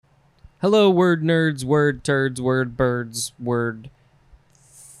Hello, word nerds, word turds, word birds, word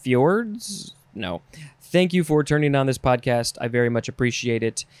fjords? No. Thank you for turning on this podcast. I very much appreciate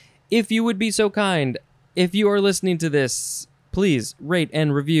it. If you would be so kind, if you are listening to this, please rate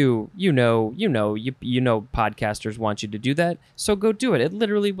and review. You know, podcasters want you to do that, so go do it. It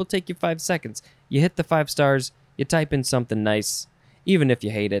literally will take you 5 seconds. You hit the 5 stars, you type in something nice, even if you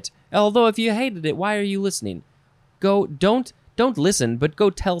hate it. Although if you hated it, why are you listening? Don't listen, but go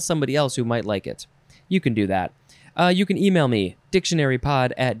tell somebody else who might like it. You can do that. You can email me,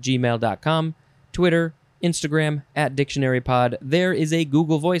 dictionarypod@gmail.com, Twitter, Instagram, @dictionarypod. There is a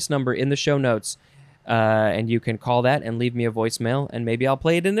Google Voice number in the show notes, and you can call that and leave me a voicemail, and maybe I'll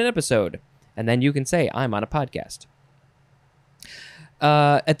play it in an episode. And then you can say, I'm on a podcast.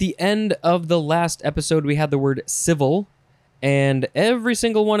 At the end of the last episode, we had the word civil, and every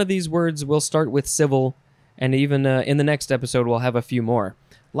single one of these words will start with civil. And even in the next episode, we'll have a few more.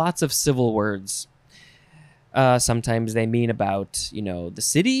 Lots of civil words. Sometimes they mean about, the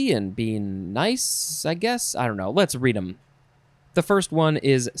city and being nice, I guess. I don't know. Let's read them. The first one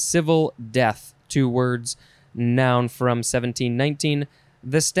is civil death. 2 words. Noun from 1719.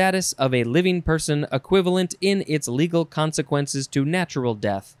 The status of a living person equivalent in its legal consequences to natural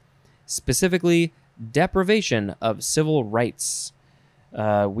death. Specifically, deprivation of civil rights.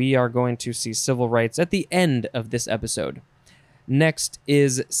 We are going to see civil rights at the end of this episode. Next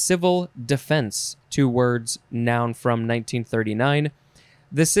is civil defense. 2 words, noun from 1939.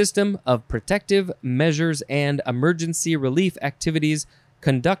 The system of protective measures and emergency relief activities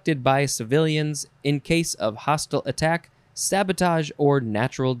conducted by civilians in case of hostile attack, sabotage, or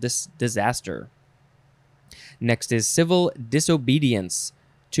natural disaster. Next is civil disobedience.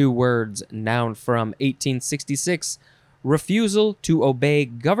 2 words, noun from 1866. Refusal to obey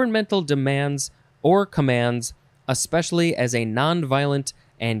governmental demands or commands, especially as a nonviolent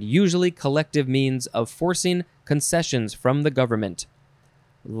and usually collective means of forcing concessions from the government.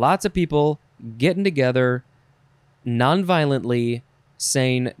 Lots of people getting together nonviolently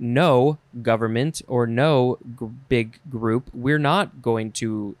saying, no, government, or no, big group, we're not going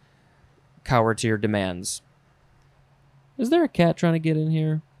to cower to your demands. Is there a cat trying to get in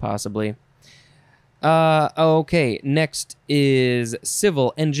here? Possibly. Okay, next is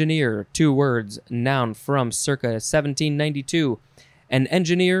civil engineer. 2 words, noun from circa 1792. An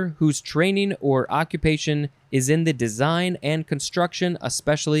engineer whose training or occupation is in the design and construction,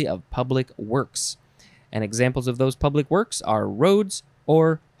 especially of public works. And examples of those public works are roads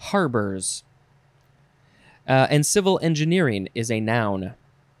or harbors. And civil engineering is a noun.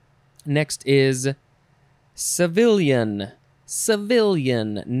 Next is civilian.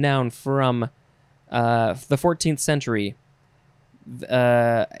 Civilian, noun from the 14th century.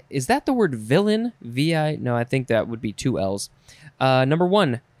 Is that the word villain? V-I? No, I think that would be 2 L's. Number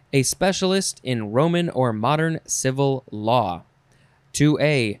 1, a specialist in Roman or modern civil law.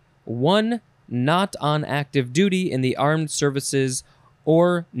 2A, one not on active duty in the armed services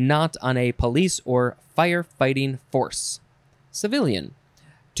or not on a police or firefighting force. Civilian.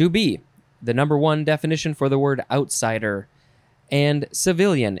 2B, the number 1 definition for the word outsider. And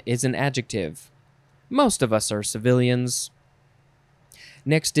civilian is an adjective. Most of us are civilians.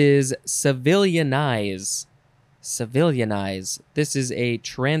 Next is civilianize. Civilianize. This is a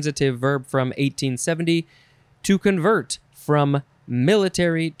transitive verb from 1870 to convert from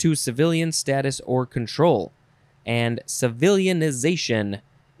military to civilian status or control. And civilianization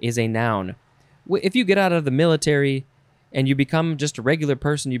is a noun. If you get out of the military and you become just a regular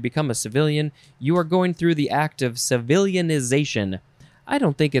person, you become a civilian, you are going through the act of civilianization. I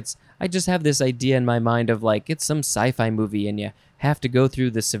don't think I just have this idea in my mind of like it's some sci-fi movie and you have to go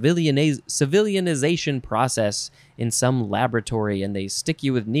through the civilianization process in some laboratory and they stick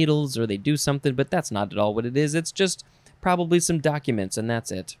you with needles or they do something, but that's not at all what it is. It's just probably some documents and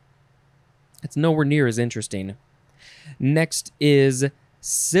that's it. It's nowhere near as interesting. Next is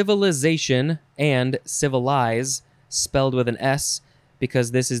civilization and civilize, spelled with an S,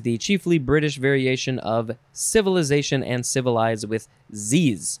 because this is the chiefly British variation of civilization and civilize with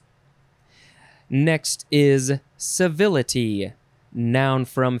Z's. Next is civility, noun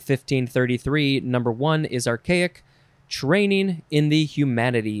from 1533. Number 1 is archaic, training in the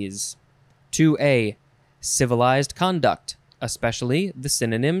humanities. 2A, civilized conduct, especially the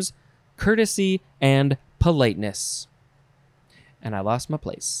synonyms courtesy and politeness. And I lost my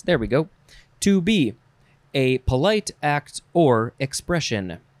place. There we go. 2B, a polite act or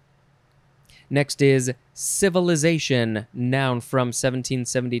expression. Next is civilization, noun from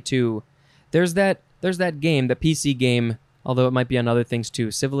 1772. There's that game, the PC game, although it might be on other things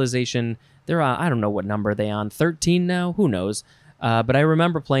too. Civilization, they're on, I don't know what number are they on, 13 now? Who knows? But I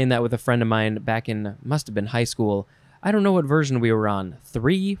remember playing that with a friend of mine back in, must have been high school. I don't know what version we were on.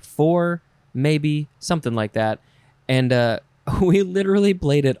 3, 4, maybe, something like that. And we literally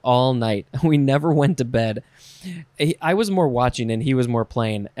played it all night. We never went to bed. I was more watching and he was more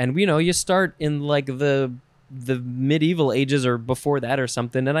playing. And, you start in like the medieval ages or before that or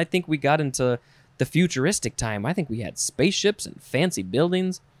something. And I think we got into the futuristic time. I think we had spaceships and fancy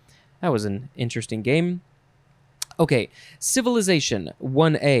buildings. That was an interesting game. Okay, Civilization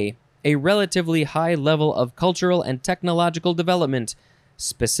 1A, a relatively high level of cultural and technological development,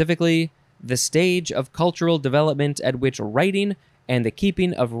 specifically the stage of cultural development at which writing and the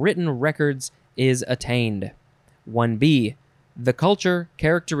keeping of written records is attained. 1B, the culture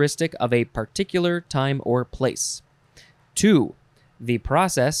characteristic of a particular time or place. 2, the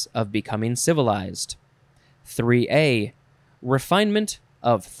process of becoming civilized. 3A, refinement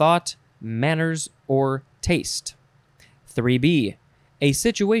of thought, manners, or taste. 3B, a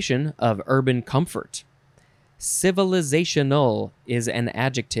situation of urban comfort. Civilizational is an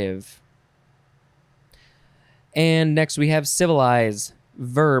adjective. And next we have civilize,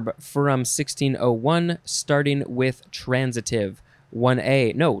 verb from 1601, starting with transitive.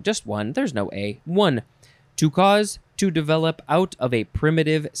 1A, no, just one, there's no A. 1, to cause, to develop out of a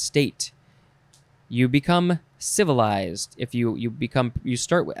primitive state. You become civilized. If you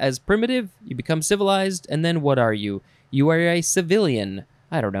start as primitive, you become civilized, and then what are you? You are a civilian.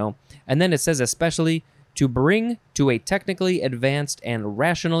 I don't know. And then it says especially to bring to a technically advanced and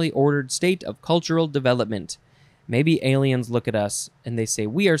rationally ordered state of cultural development. Maybe aliens look at us and they say,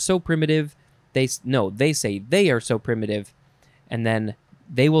 we are so primitive. They say they are so primitive. And then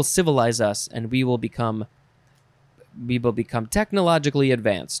they will civilize us and we will become technologically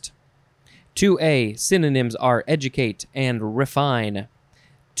advanced. 2A, synonyms are educate and refine.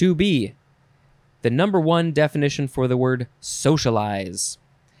 2B, the number one definition for the word socialize.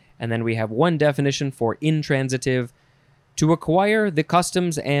 And then we have one definition for intransitive, to acquire the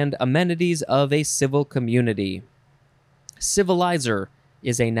customs and amenities of a civil community. Civilizer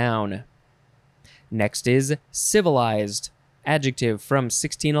is a noun. Next is civilized, adjective from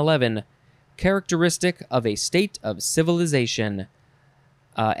 1611, characteristic of a state of civilization,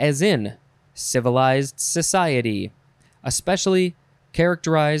 as in civilized society, especially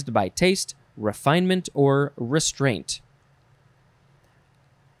characterized by taste, refinement, or restraint.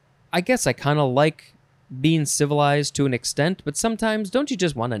 I guess I kind of like being civilized to an extent, but sometimes don't you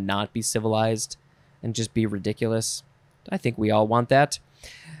just want to not be civilized and just be ridiculous? I think we all want that.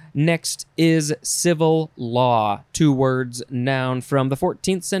 Next is civil law, 2 words, noun from the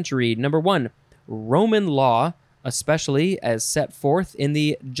 14th century. Number 1, Roman law, especially as set forth in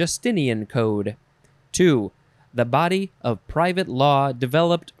the Justinian Code. 2, the body of private law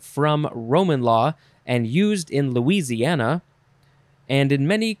developed from Roman law and used in Louisiana and in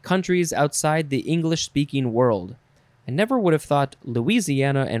many countries outside the English-speaking world. I never would have thought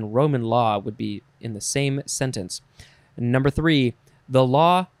Louisiana and Roman law would be in the same sentence. Number 3, the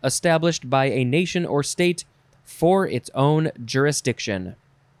law established by a nation or state for its own jurisdiction.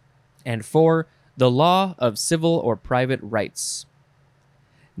 And 4, the law of civil or private rights.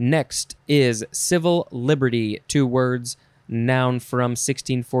 Next is civil liberty, 2 words, noun from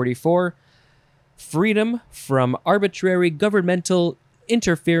 1644, freedom from arbitrary governmental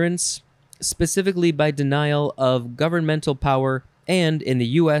interference, specifically by denial of governmental power, and in the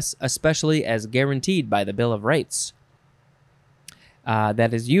U.S., especially as guaranteed by the Bill of Rights.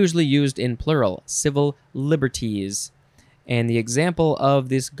 That is usually used in plural, civil liberties. And the example of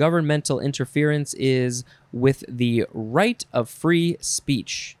this governmental interference is with the right of free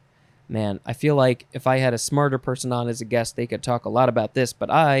speech. Man, I feel like if I had a smarter person on as a guest, they could talk a lot about this, but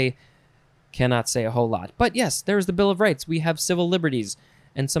I cannot say a whole lot. But yes, there's the Bill of Rights. We have civil liberties,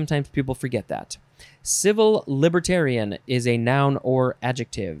 and sometimes people forget that. Civil libertarian is a noun or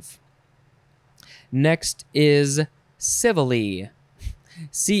adjective. Next is civilly.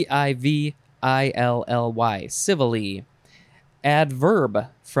 Civilly. Civilly. Adverb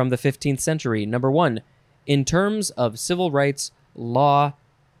from the 15th century. Number 1, in terms of civil rights, law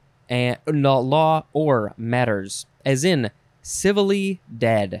or matters, as in civilly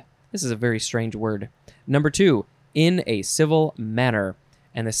dead. This is a very strange word. Number 2, in a civil manner,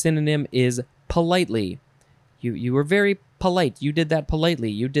 and the synonym is politely. You were very polite. You did that politely.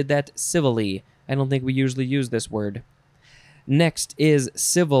 You did that civilly. I don't think we usually use this word. Next is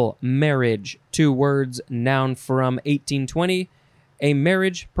civil marriage, 2 words, noun from 1820, a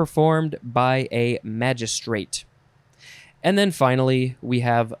marriage performed by a magistrate. And then finally, we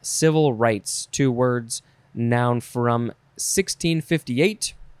have civil rights, 2 words, noun from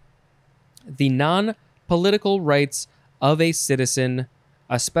 1658, the non-political rights of a citizen,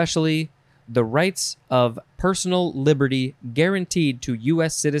 especially the rights of personal liberty guaranteed to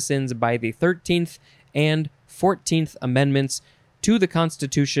U.S. citizens by the 13th and 14th Amendments to the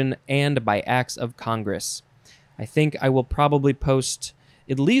Constitution and by acts of Congress. I think I will probably post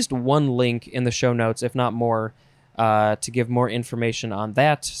at least one link in the show notes, if not more, to give more information on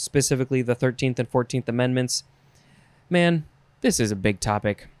that, specifically the 13th and 14th Amendments. Man, this is a big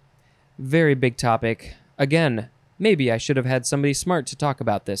topic. Very big topic. Again, maybe I should have had somebody smart to talk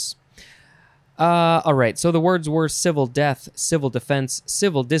about this. All right, so the words were civil death, civil defense,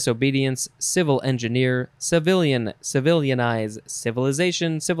 civil disobedience, civil engineer, civilian, civilianize,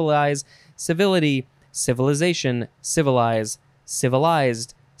 civilization, civilize, civility, civilization, civilize,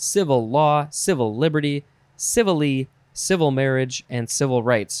 civilized, civil law, civil liberty, civilly, civil marriage, and civil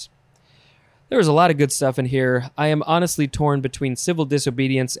rights. There's a lot of good stuff in here. I am honestly torn between civil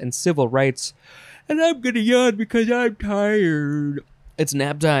disobedience and civil rights, and I'm gonna yawn because I'm tired. It's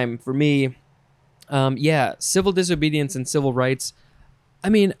nap time for me. Civil disobedience and civil rights. I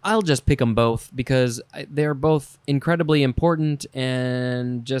mean, I'll just pick them both because they're both incredibly important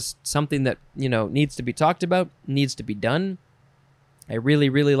and just something that, needs to be talked about, needs to be done. I really,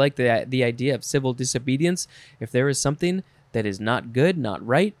 really like the idea of civil disobedience. If there is something that is not good, not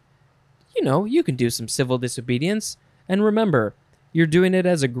right, you can do some civil disobedience. And remember, you're doing it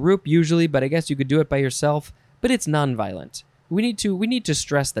as a group usually, but I guess you could do it by yourself, but it's nonviolent. We need to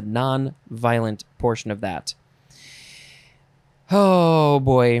stress the non-violent portion of that. Oh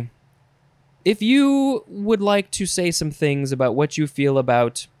boy. If you would like to say some things about what you feel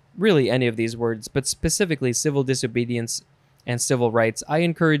about really any of these words, but specifically civil disobedience and civil rights, I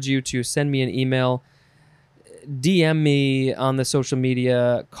encourage you to send me an email, DM me on the social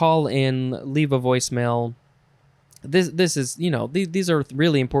media, call in, leave a voicemail. This is, these are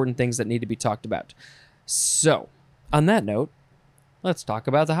really important things that need to be talked about. So, on that note, let's talk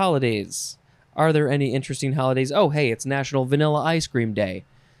about the holidays. Are there any interesting holidays? Oh, hey, it's National Vanilla Ice Cream Day.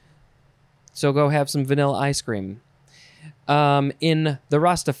 So go have some vanilla ice cream. In the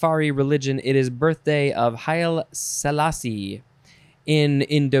Rastafari religion, it is birthday of Haile Selassie. In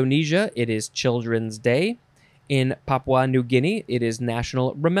Indonesia, it is Children's Day. In Papua New Guinea, it is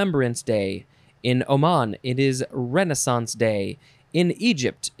National Remembrance Day. In Oman, it is Renaissance Day. In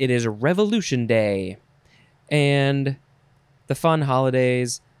Egypt, it is Revolution Day. And the fun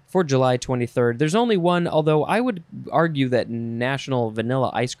holidays for July 23rd. There's only one, although I would argue that National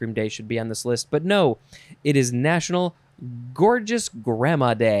Vanilla Ice Cream Day should be on this list. But no, it is National Gorgeous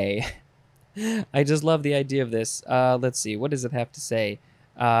Grandma Day. I just love the idea of this. Let's see. What does it have to say?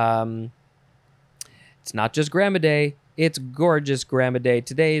 It's not just Grandma Day. It's Gorgeous Grandma Day.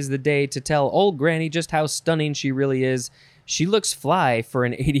 Today is the day to tell old Granny just how stunning she really is. She looks fly for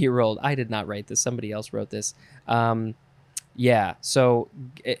an 80-year-old. I did not write this. Somebody else wrote this. So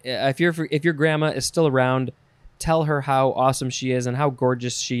if your grandma is still around, tell her how awesome she is and how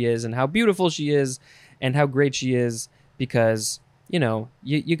gorgeous she is and how beautiful she is and how great she is because,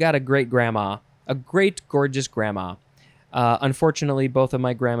 you got a great grandma, a great, gorgeous grandma. Unfortunately, both of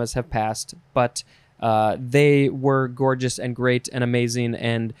my grandmas have passed, but they were gorgeous and great and amazing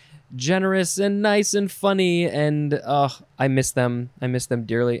and generous and nice and funny, and I miss them. I miss them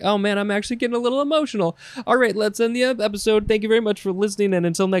dearly. Oh man, I'm actually getting a little emotional. All right, let's end the episode. Thank you very much for listening, and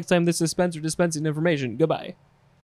until next time, this is Spencer dispensing information. Goodbye.